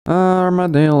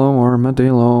Armadillo,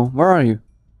 armadillo. Where are you?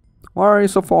 Why are you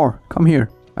so far? Come here.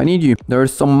 I need you.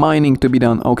 There's some mining to be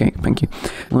done. Okay, thank you.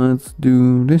 Let's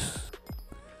do this.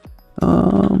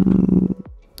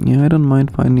 Yeah, I don't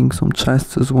mind finding some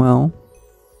chests as well.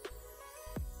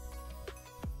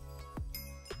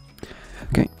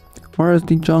 Okay, where is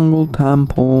the jungle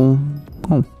temple?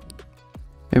 Oh,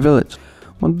 a village.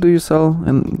 What do you sell?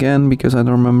 And again, because I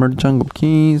don't remember, jungle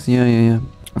keys. Yeah.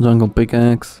 Jungle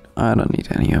pickaxe. I don't need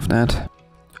any of that.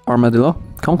 Armadillo,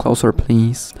 come closer,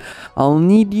 please. I'll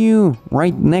need you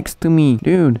right next to me,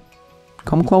 dude.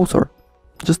 Come closer,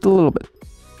 just a little bit.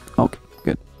 Okay,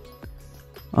 good.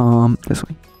 This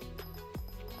way.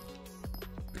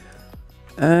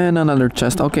 And another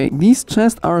chest. Okay, these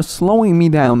chests are slowing me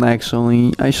down,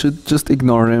 actually. I should just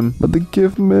ignore them. But they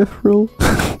give mithril.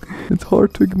 It's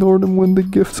hard to ignore them when they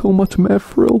give so much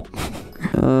mithril.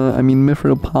 I mean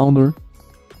mithril powder.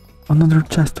 Another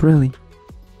chest, really?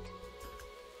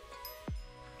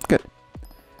 Good.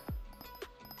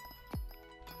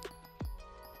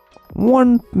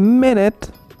 1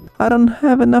 minute? I don't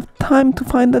have enough time to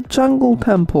find the jungle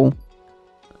temple.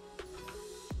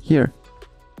 Here.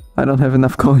 I don't have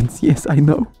enough coins. Yes, I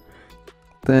know.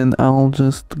 Then I'll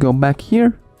just go back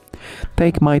here.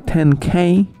 Take my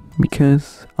 10k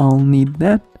because I'll need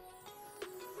that.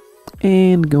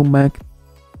 And go back.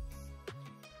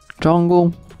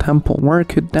 Jungle temple. Where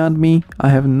could that be? I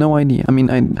have no idea. I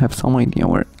mean, I have some idea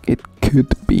where it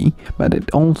could be, but it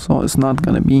also is not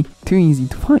gonna be too easy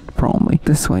to find, probably.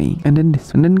 This way, and then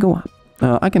this, and then go up.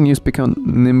 I can use pick on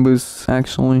Nimbus,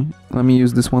 actually. Let me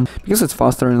use this one, because it's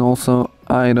faster and also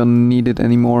I don't need it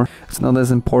anymore. It's not as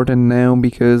important now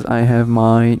because I have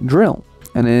my drill.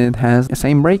 And it has the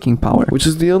same breaking power, which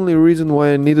is the only reason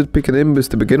why I needed pick an Nimbus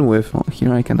to begin with. Well,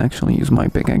 here I can actually use my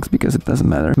pickaxe because it doesn't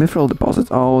matter. Mithril deposits.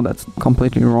 Oh, that's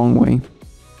completely wrong way.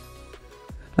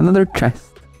 Another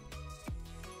chest.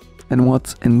 And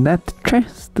what's in that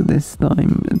chest this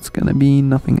time? It's gonna be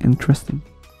nothing interesting.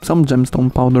 Some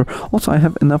gemstone powder. Also, I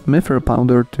have enough mithril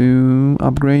powder to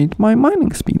upgrade my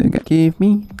mining speed again. Give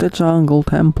me the jungle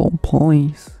temple,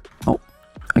 please. Oh,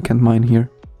 I can't mine here.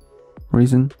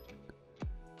 Reason?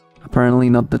 Apparently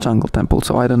not the jungle temple,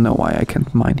 so I don't know why I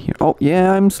can't mine here. Oh,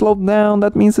 yeah, I'm slowed down.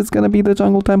 That means it's gonna be the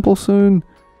jungle temple soon.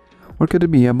 Where could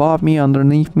it be? Above me?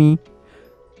 Underneath me?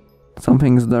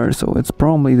 Something's there, so it's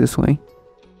probably this way.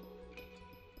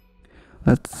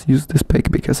 Let's use this pick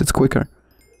because it's quicker.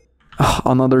 Oh,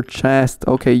 another chest.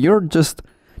 Okay, you're just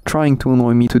trying to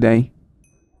annoy me today.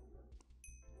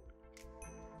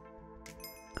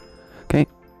 Okay.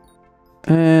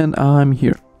 And I'm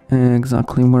here.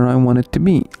 Exactly where I want it to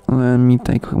be. Let me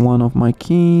take one of my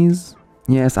keys.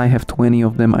 Yes, I have 20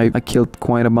 of them. I killed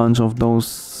quite a bunch of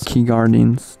those key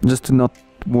guardians just to not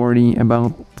worry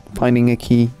about finding a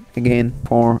key again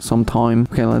for some time.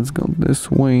 Okay, let's go this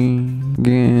way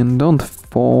again. Don't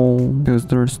fall because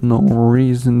there's no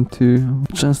reason to.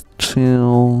 Just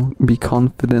chill, be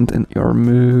confident in your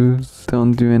moves,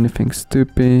 don't do anything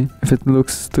stupid. If it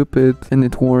looks stupid and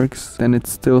it works, then it's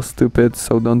still stupid,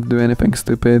 so don't do anything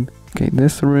stupid. Okay,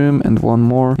 this room and one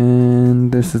more,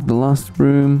 and this is the last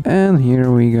room, and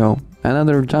here we go.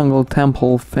 Another jungle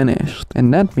temple finished,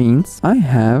 and that means I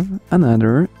have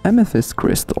another amethyst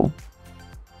crystal.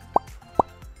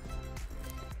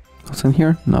 What's in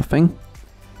here? Nothing.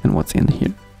 And what's in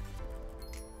here?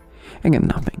 Again,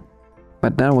 nothing.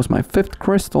 But that was my 5th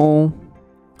crystal,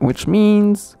 which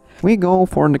means we go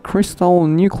for the crystal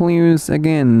nucleus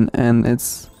again, and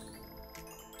it's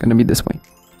gonna be this way.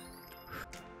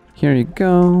 Here you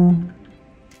go.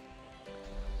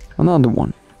 Another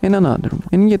one. And another one.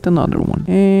 And yet another one.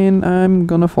 And I'm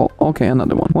gonna fall. Okay,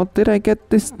 another one. What did I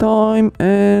get this time?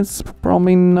 It's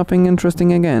probably nothing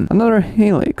interesting again. Another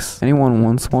helix. Anyone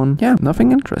wants one? Yeah,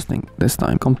 nothing interesting this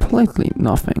time. Completely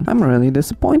nothing. I'm really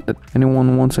disappointed.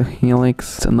 Anyone wants a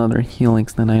helix? It's another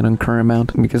helix that I don't care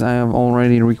about because I have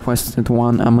already requested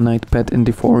one ammonite pet in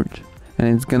the forge.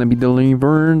 And it's gonna be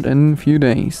delivered in a few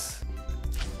days.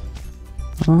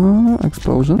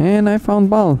 Explosion. And I found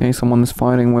Bal. Okay, someone is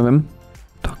fighting with him.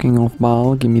 Talking of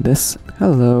Bal, give me this.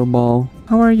 Hello, Bal.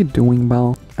 How are you doing,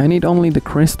 Bal? I need only the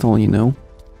crystal, you know.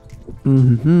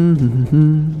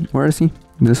 Where is he?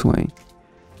 This way.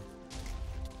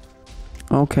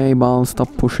 Okay, Bal, stop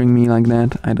pushing me like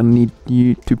that. I don't need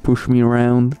you to push me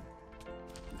around.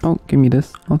 Oh, give me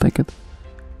this. I'll take it.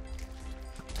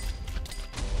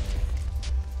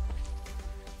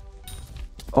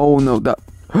 Oh no, that...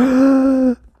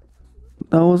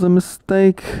 That was a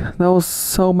mistake. That was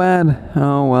so bad.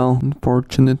 Oh well,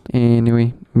 unfortunate.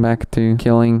 Anyway, back to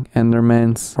killing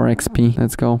Endermans for XP.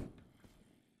 Let's go.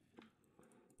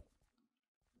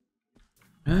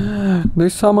 They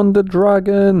summoned the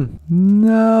dragon.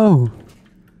 No.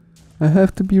 I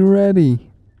have to be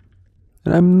ready.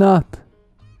 And I'm not.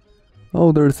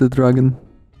 Oh, there's the dragon.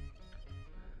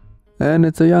 And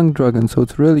it's a young dragon, so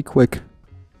it's really quick.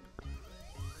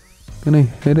 Can I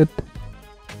hit it?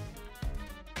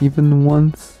 Even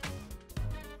once?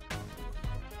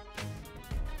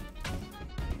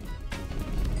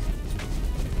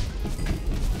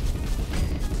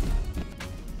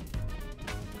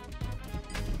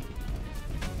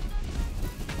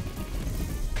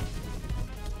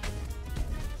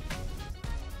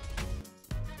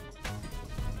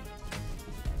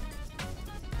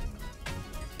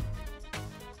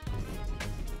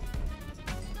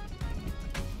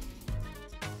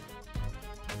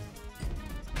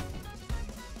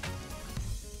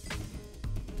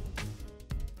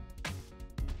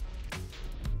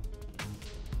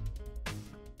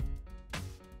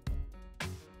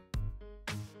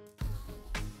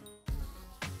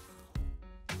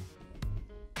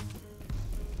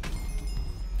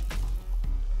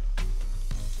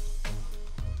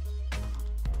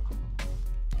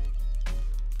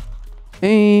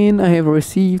 And I have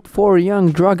received 4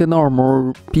 young dragon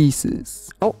armor pieces.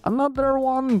 Oh, another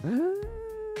one!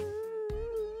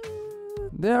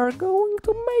 They are going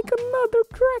to make another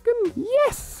dragon!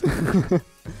 Yes!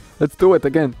 Let's do it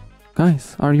again.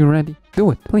 Guys, are you ready?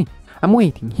 Do it, please. I'm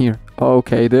waiting here.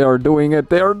 Okay, they are doing it.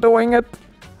 They are doing it!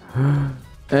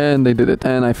 And they did it.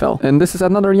 And I fell. And this is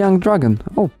another young dragon.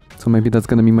 Oh, so maybe that's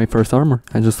gonna be my first armor.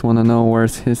 I just wanna know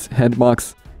where's his head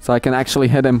box, so I can actually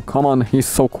hit him. Come on, he's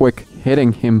so quick.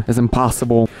 Hitting him is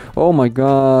impossible. Oh my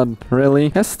god, really?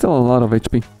 He has still a lot of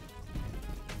HP.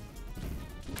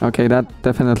 Okay, that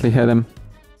definitely hit him.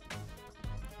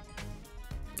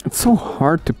 It's so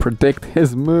hard to predict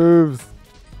his moves.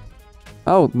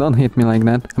 Oh, don't hit me like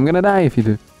that. I'm gonna die if you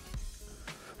do.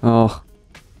 Oh.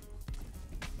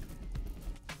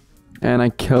 And I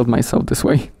killed myself this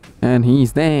way. And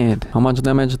he's dead. How much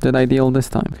damage did I deal this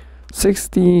time?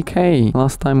 60k.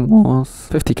 Last time was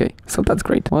 50k. So that's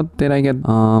great. What did I get?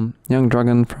 Young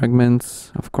dragon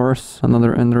fragments, of course.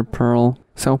 Another ender pearl.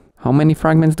 So, how many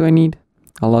fragments do I need?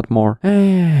 A lot more.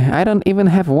 I don't even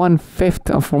have 1/5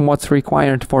 of what's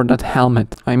required for that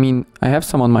helmet. I mean, I have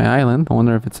some on my island. I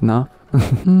wonder if it's enough.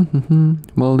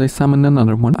 Will they summon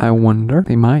another one? I wonder.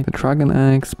 They might. The dragon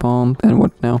egg spawned. And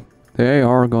what now? They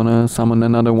are gonna summon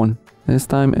another one. This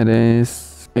time it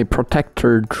is a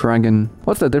protector dragon.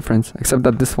 What's the difference? Except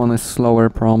that this one is slower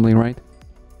probably, right?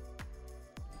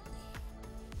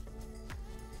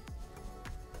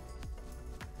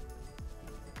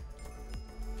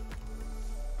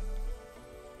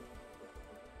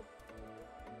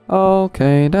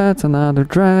 Okay, that's another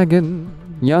dragon.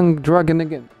 Young dragon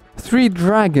again. 3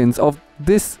 dragons of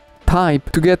this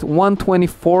type to get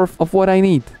 1/24 of what I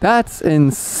need. That's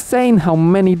insane how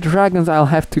many dragons I'll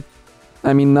have to...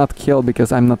 I mean, not kill,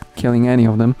 because I'm not killing any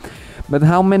of them. But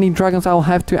how many dragons I'll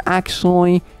have to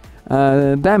actually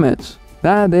damage.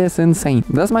 That is insane.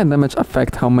 Does my damage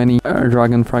affect how many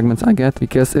dragon fragments I get?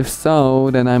 Because if so,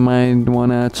 then I might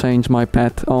wanna change my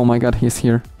pet. Oh my god, he's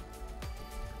here.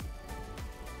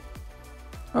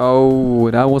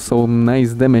 Oh, that was so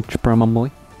nice damage,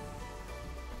 probably.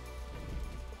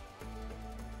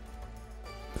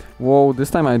 Whoa, this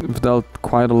time I've dealt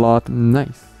quite a lot.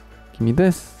 Nice. Give me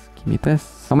this. Give me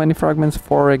this. How many fragments?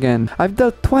 4 again. I've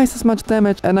dealt twice as much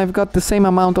damage and I've got the same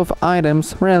amount of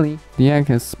items. Really? The egg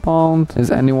has spawned.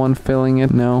 Is anyone filling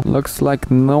it? No. Looks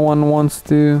like no one wants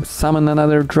to summon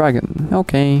another dragon.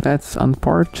 Okay, that's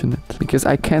unfortunate. Because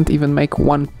I can't even make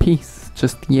 1 piece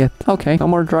just yet. Okay, no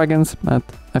more dragons, but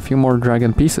a few more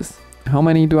dragon pieces. How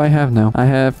many do I have now? I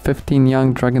have 15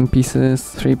 young dragon pieces,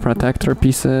 3 protector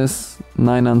pieces,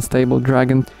 9 unstable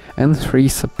dragon, and 3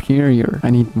 superior.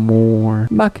 I need more.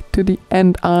 Back to the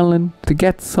end island to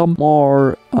get some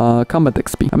more combat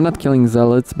XP. I'm not killing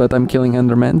zealots, but I'm killing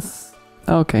endermans.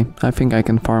 Okay, I think I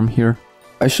can farm here.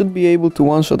 I should be able to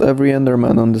one-shot every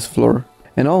enderman on this floor.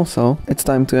 And also, it's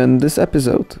time to end this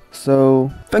episode.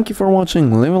 So, thank you for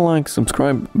watching. Leave a like,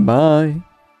 subscribe. Bye.